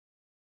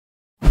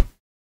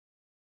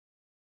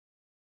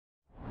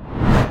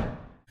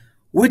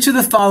Which of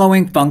the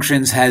following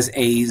functions has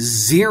a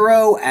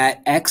 0 at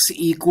x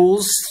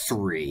equals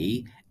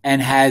 3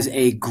 and has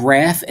a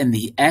graph in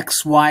the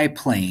xy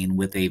plane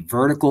with a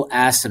vertical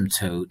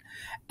asymptote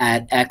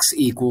at x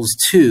equals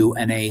 2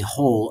 and a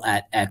hole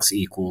at x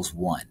equals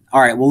 1?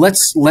 All right, well,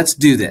 let's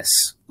do this.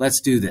 Let's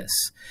do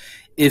this.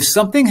 If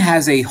something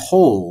has a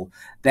hole,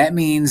 that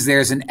means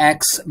there's an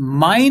x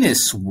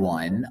minus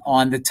 1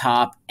 on the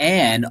top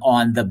and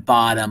on the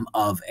bottom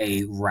of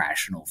a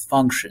rational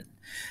function.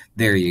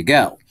 There you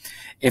go.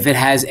 If it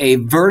has a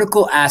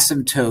vertical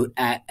asymptote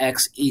at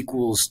x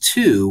equals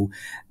 2,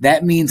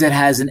 that means it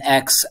has an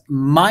x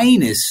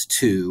minus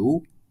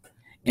 2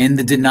 in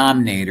the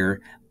denominator,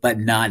 but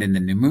not in the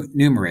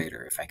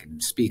numerator, if I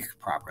can speak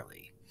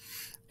properly.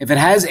 If it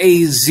has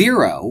a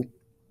 0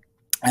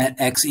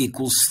 at x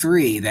equals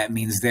 3, that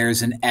means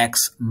there's an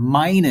x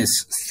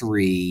minus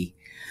 3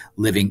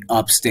 living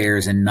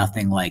upstairs and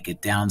nothing like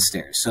it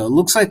downstairs. So it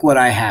looks like what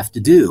I have to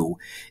do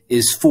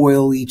is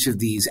FOIL each of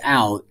these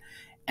out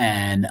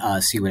and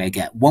see what I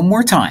get. One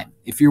more time,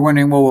 if you're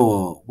wondering,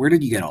 whoa, where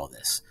did you get all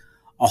this?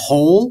 A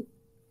hole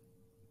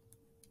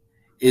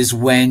is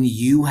when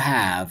you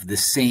have the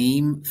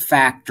same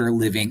factor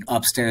living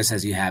upstairs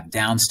as you have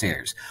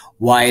downstairs.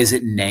 Why is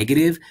it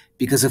negative?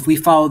 Because if we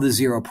follow the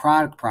zero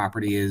product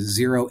property, is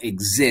 0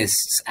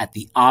 exists at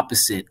the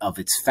opposite of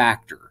its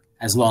factor,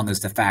 as long as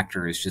the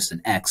factor is just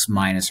an x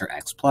minus or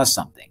x plus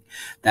something.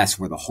 That's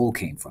where the hole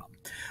came from.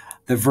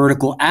 The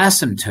vertical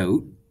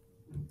asymptote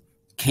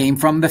came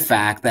from the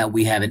fact that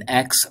we have an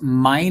x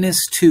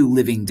minus 2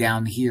 living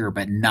down here,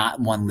 but not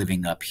 1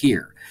 living up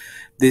here.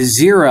 The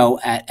 0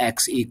 at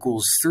x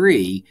equals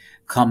 3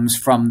 comes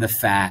from the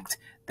fact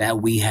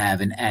that we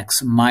have an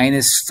x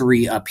minus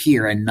 3 up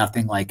here and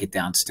nothing like it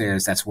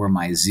downstairs. That's where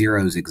my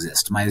zeros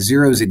exist. My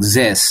zeros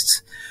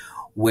exist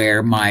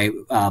where my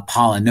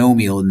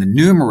polynomial in the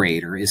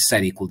numerator is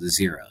set equal to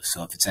 0.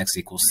 So if it's x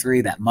equals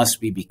 3, that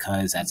must be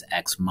because that's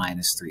x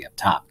minus 3 up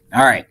top.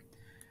 All right.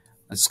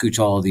 Let's scooch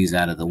all of these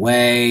out of the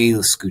way.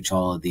 Let's scooch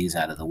all of these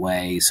out of the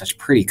way. Such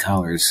pretty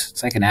colors.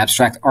 It's like an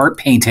abstract art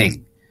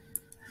painting,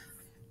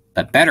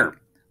 but better.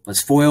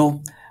 Let's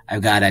FOIL.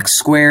 I've got x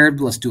squared.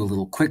 Let's do a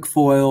little quick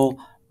FOIL.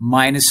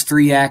 Minus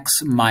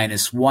 3x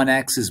minus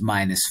 1x is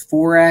minus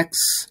 4x.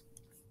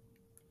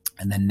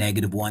 And then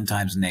negative 1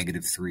 times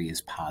negative 3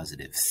 is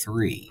positive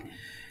 3.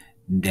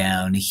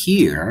 Down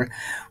here,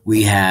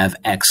 we have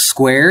x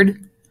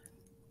squared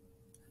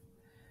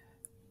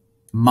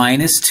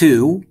minus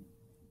 2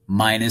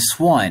 minus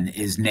 1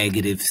 is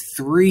negative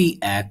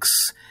 3x.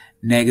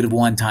 Negative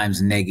 1 times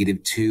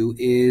negative 2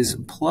 is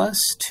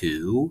plus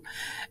 2.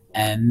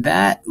 And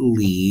that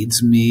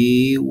leads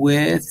me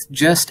with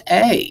just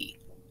A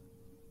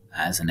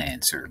as an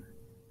answer.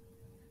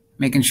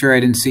 Making sure I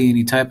didn't see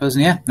any typos.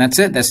 And yeah, that's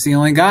it. That's the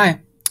only guy.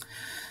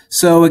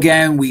 So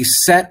again, we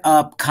set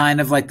up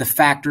kind of like the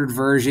factored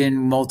version,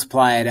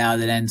 multiply it out.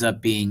 It ends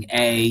up being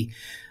A.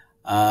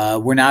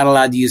 We're not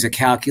allowed to use a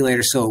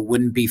calculator, so it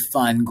wouldn't be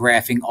fun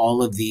graphing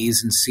all of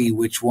these and see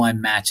which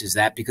one matches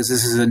that, because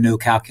this is a no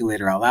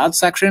calculator allowed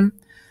section.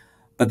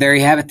 But there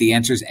you have it. The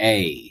answer is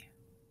A.